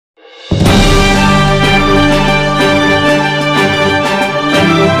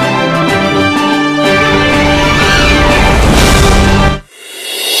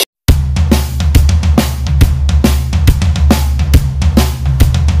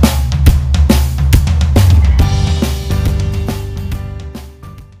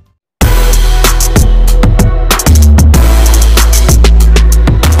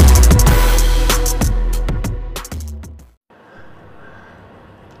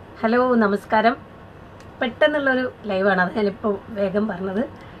Hello നമസ്കാരം. പെട്ടെന്നുള്ളൊരു ലൈവാണ്, അത് ഞാനിപ്പോൾ വേഗം പറഞ്ഞത്.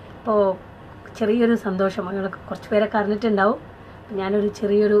 ഇപ്പോൾ ചെറിയൊരു സന്തോഷം, നിങ്ങൾക്ക് കുറച്ച് പേരൊക്കെ അറിഞ്ഞിട്ടുണ്ടാവും. ഞാനൊരു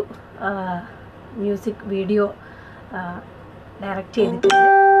ചെറിയൊരു മ്യൂസിക് വീഡിയോ ഡയറക്റ്റ് ചെയ്തിട്ടുണ്ട്.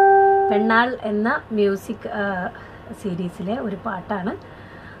 പെണ്ണാൾ എന്ന മ്യൂസിക് സീരീസിലെ ഒരു പാട്ടാണ്.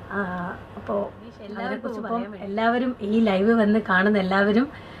 അപ്പോൾ എല്ലാവരും ഈ ലൈവ് വന്ന് കാണുന്ന എല്ലാവരും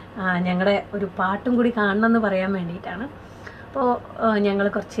ഞങ്ങളുടെ ഒരു പാട്ടും കൂടി കാണണമെന്ന് പറയാൻ വേണ്ടിയിട്ടാണ്. അപ്പോൾ ഞങ്ങൾ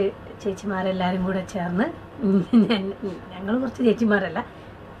കുറച്ച് ചേച്ചിമാരെല്ലാവരും കൂടെ ചേർന്ന്, ഞങ്ങൾ കുറച്ച് ചേച്ചിമാരല്ല,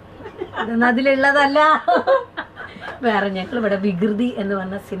 അതൊന്നും അതിലുള്ളതല്ല, വേറെ ഞങ്ങളിവിടെ വികൃതി എന്ന്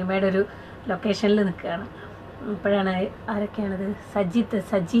പറഞ്ഞ സിനിമയുടെ ഒരു ലൊക്കേഷനിൽ നിൽക്കുകയാണ്. ഇപ്പോഴാണ് ആരൊക്കെയാണത്, സജിത്ത്,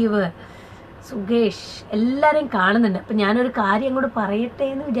 സജീവ്, സുകേഷ് എല്ലാവരെയും കാണുന്നുണ്ട്. അപ്പം ഞാനൊരു കാര്യം കൂടെ പറയട്ടെ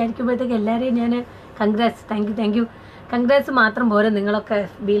എന്ന് വിചാരിക്കുമ്പോഴത്തേക്ക് എല്ലാവരെയും ഞാൻ താങ്ക് യു കൺഗ്രാറ്റ്സ് മാത്രം പോരെ, നിങ്ങളൊക്കെ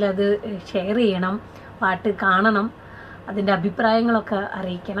FBയിൽ അത് ഷെയർ ചെയ്യണം, പാട്ട് കാണണം, അതിൻ്റെ അഭിപ്രായങ്ങളൊക്കെ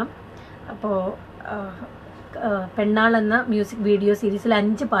അറിയിക്കണം. അപ്പോൾ പെണ്ണാൾ എന്ന മ്യൂസിക് വീഡിയോ സീരീസിൽ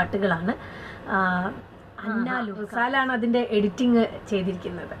 5 പാട്ടുകളാണ്. റുസാലാണ് അതിൻ്റെ എഡിറ്റിങ്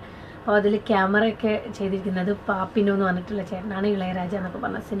ചെയ്തിരിക്കുന്നത്. അപ്പോൾ അതിൽ ക്യാമറയൊക്കെ ചെയ്തിരിക്കുന്നത് പാപ്പിനോ എന്ന് പറഞ്ഞിട്ടുള്ള ചേട്ടനാണ്, ഇളയരാജ എന്നൊക്കെ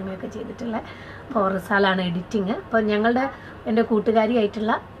പറഞ്ഞ സിനിമയൊക്കെ ചെയ്തിട്ടുള്ള. അപ്പോൾ റുസാലാണ് എഡിറ്റിങ്. അപ്പോൾ എൻ്റെ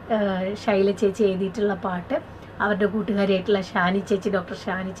കൂട്ടുകാരിയായിട്ടുള്ള ശൈല ചേച്ചി എഴുതിയിട്ടുള്ള പാട്ട് അവരുടെ കൂട്ടുകാരിയായിട്ടുള്ള ഡോക്ടർ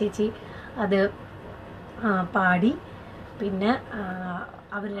ഷാനി ചേച്ചി അത് പാടി. പിന്നെ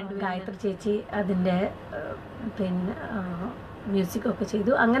അവർ രണ്ട് ഗായത്രി ചേച്ചി അതിൻ്റെ പിന്നെ മ്യൂസിക്കൊക്കെ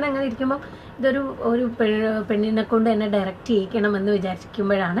ചെയ്തു. അങ്ങനെ ഇരിക്കുമ്പോൾ ഒരു പെണ്ണിനെ കൊണ്ട് എന്നെ ഡയറക്റ്റ് ചെയ്യിക്കണമെന്ന്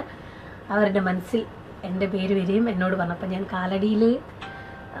വിചാരിക്കുമ്പോഴാണ് അവരുടെ മനസ്സിൽ എൻ്റെ പേര് വരികയും എന്നോട് പറഞ്ഞപ്പോൾ ഞാൻ കാലടിയിൽ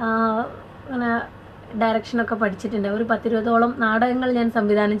അങ്ങനെ ഡയറക്ഷനൊക്കെ പഠിച്ചിട്ടുണ്ട്. ഒരു 10-20ഓളം നാടകങ്ങൾ ഞാൻ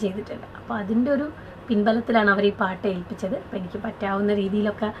സംവിധാനം ചെയ്തിട്ടുണ്ട്. അപ്പോൾ അതിൻ്റെ ഒരു പിൻബലത്തിലാണ് അവർ ഈ പാട്ട് ഏൽപ്പിച്ചത്. അപ്പോൾ എനിക്ക് പറ്റാവുന്ന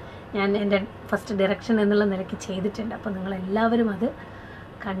രീതിയിലൊക്കെ ഞാൻ എൻ്റെ ഫസ്റ്റ് ഡയറക്ഷൻ എന്നുള്ള നിലയ്ക്ക് ചെയ്തിട്ടുണ്ട്. അപ്പോൾ നിങ്ങളെല്ലാവരും അത്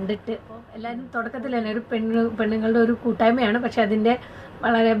കണ്ടിട്ട്, എല്ലാവരും തുടക്കത്തിൽ തന്നെ ഒരു പെണ്ണുങ്ങളുടെ ഒരു കൂട്ടായ്മയാണ്, പക്ഷെ അതിൻ്റെ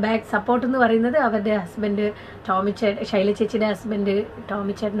വളരെ ബാക്ക് സപ്പോർട്ട് എന്ന് പറയുന്നത് അവരുടെ ഹസ്ബൻഡ് ശൈല ചേച്ചിയുടെ ഹസ്ബൻഡ്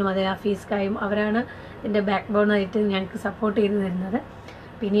ടോമിച്ചേട്ടനും അതേ ഹഫീസ്കായും അവരാണ് ഇതിൻ്റെ ബാക്ക് ബോണായിട്ട് ഞങ്ങൾക്ക് സപ്പോർട്ട് ചെയ്ത് തരുന്നത്.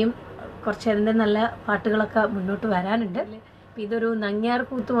 പിന്നെയും കുറച്ച് അതിൻ്റെ നല്ല പാട്ടുകളൊക്കെ മുന്നോട്ട് വരാനുണ്ട്. അപ്പോൾ ഇതൊരു നങ്ങ്യാർ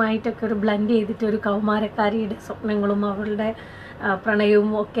കൂത്തുമായിട്ടൊക്കെ ഒരു ബ്ലെൻഡ് ചെയ്തിട്ട് ഒരു കൗമാരക്കാരിയുടെ സ്വപ്നങ്ങളും അവളുടെ പ്രണയവും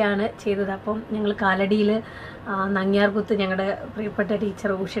ഒക്കെയാണ് ചെയ്തത്. അപ്പം ഞങ്ങൾ കാലടിയിൽ നങ്ങ്യാർ കൂത്ത് ഞങ്ങളുടെ പ്രിയപ്പെട്ട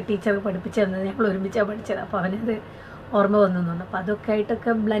ടീച്ചർ ഉഷ ടീച്ചർ പഠിപ്പിച്ചു തന്നത്, ഞങ്ങൾ ഒരുമിച്ചാണ് പഠിച്ചത്. അപ്പോൾ അവനത് ഓർമ്മ വന്നു തോന്നുന്നു. അപ്പോൾ അതൊക്കെ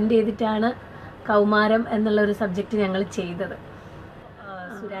ആയിട്ടൊക്കെ ബ്ലെൻഡ് ചെയ്തിട്ടാണ് കൗമാരം എന്നുള്ളൊരു സബ്ജക്റ്റ് ഞങ്ങൾ ചെയ്തത്.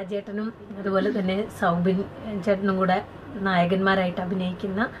 സുരാജ് ചേട്ടനും അതുപോലെ തന്നെ സൗബിൻ ചേട്ടനും കൂടെ നായകന്മാരായിട്ട്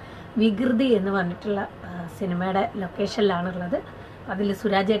അഭിനയിക്കുന്ന വികൃതി എന്ന് പറഞ്ഞിട്ടുള്ള സിനിമയുടെ ലൊക്കേഷനിലാണുള്ളത്. അതിൽ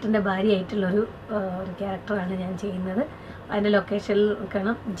സുരാജ് ചേട്ടൻ്റെ ഭാര്യയായിട്ടുള്ളൊരു ക്യാരക്ടറാണ് ഞാൻ ചെയ്യുന്നത്. അതിൻ്റെ ലൊക്കേഷനിൽ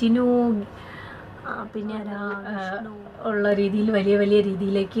നിൽക്കണം. ജിനു പിന്നെ ഉള്ള രീതിയിൽ വലിയ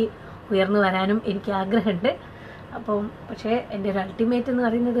രീതിയിലേക്ക് ഉയർന്നു വരാനും എനിക്ക് ആഗ്രഹമുണ്ട്. അപ്പം പക്ഷേ എൻ്റെ ഒരു അൾട്ടിമേറ്റ് എന്ന്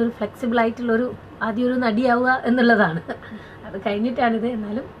പറയുന്നത് ഒരു ഫ്ലെക്സിബിൾ ആയിട്ടുള്ളൊരു ആദ്യം ഒരു നടിയാവുക എന്നുള്ളതാണ്. അത് കഴിഞ്ഞിട്ടാണിത്.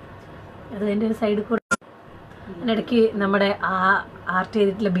 എന്നാലും അത് എൻ്റെ ഒരു സൈഡിൽ കൂടെ അതിനിടയ്ക്ക് നമ്മുടെ ആർട്ട്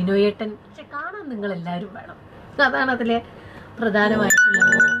ചെയ്തിട്ടുള്ള ബിനോയേട്ടൻ കാണാൻ നിങ്ങളെല്ലാവരും വേണം. അതാണ് അതിലെ പ്രധാനമായിട്ടുള്ള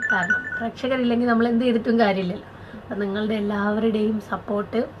കാരണം. പ്രേക്ഷകരില്ലെങ്കിൽ നമ്മൾ എന്ത് ചെയ്തിട്ടും കാര്യമില്ലല്ലോ. അപ്പം നിങ്ങളുടെ എല്ലാവരുടെയും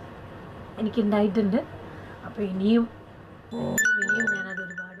സപ്പോർട്ട് എനിക്കുണ്ടായിട്ടുണ്ട്. അപ്പോൾ ഇനിയും ഞാൻ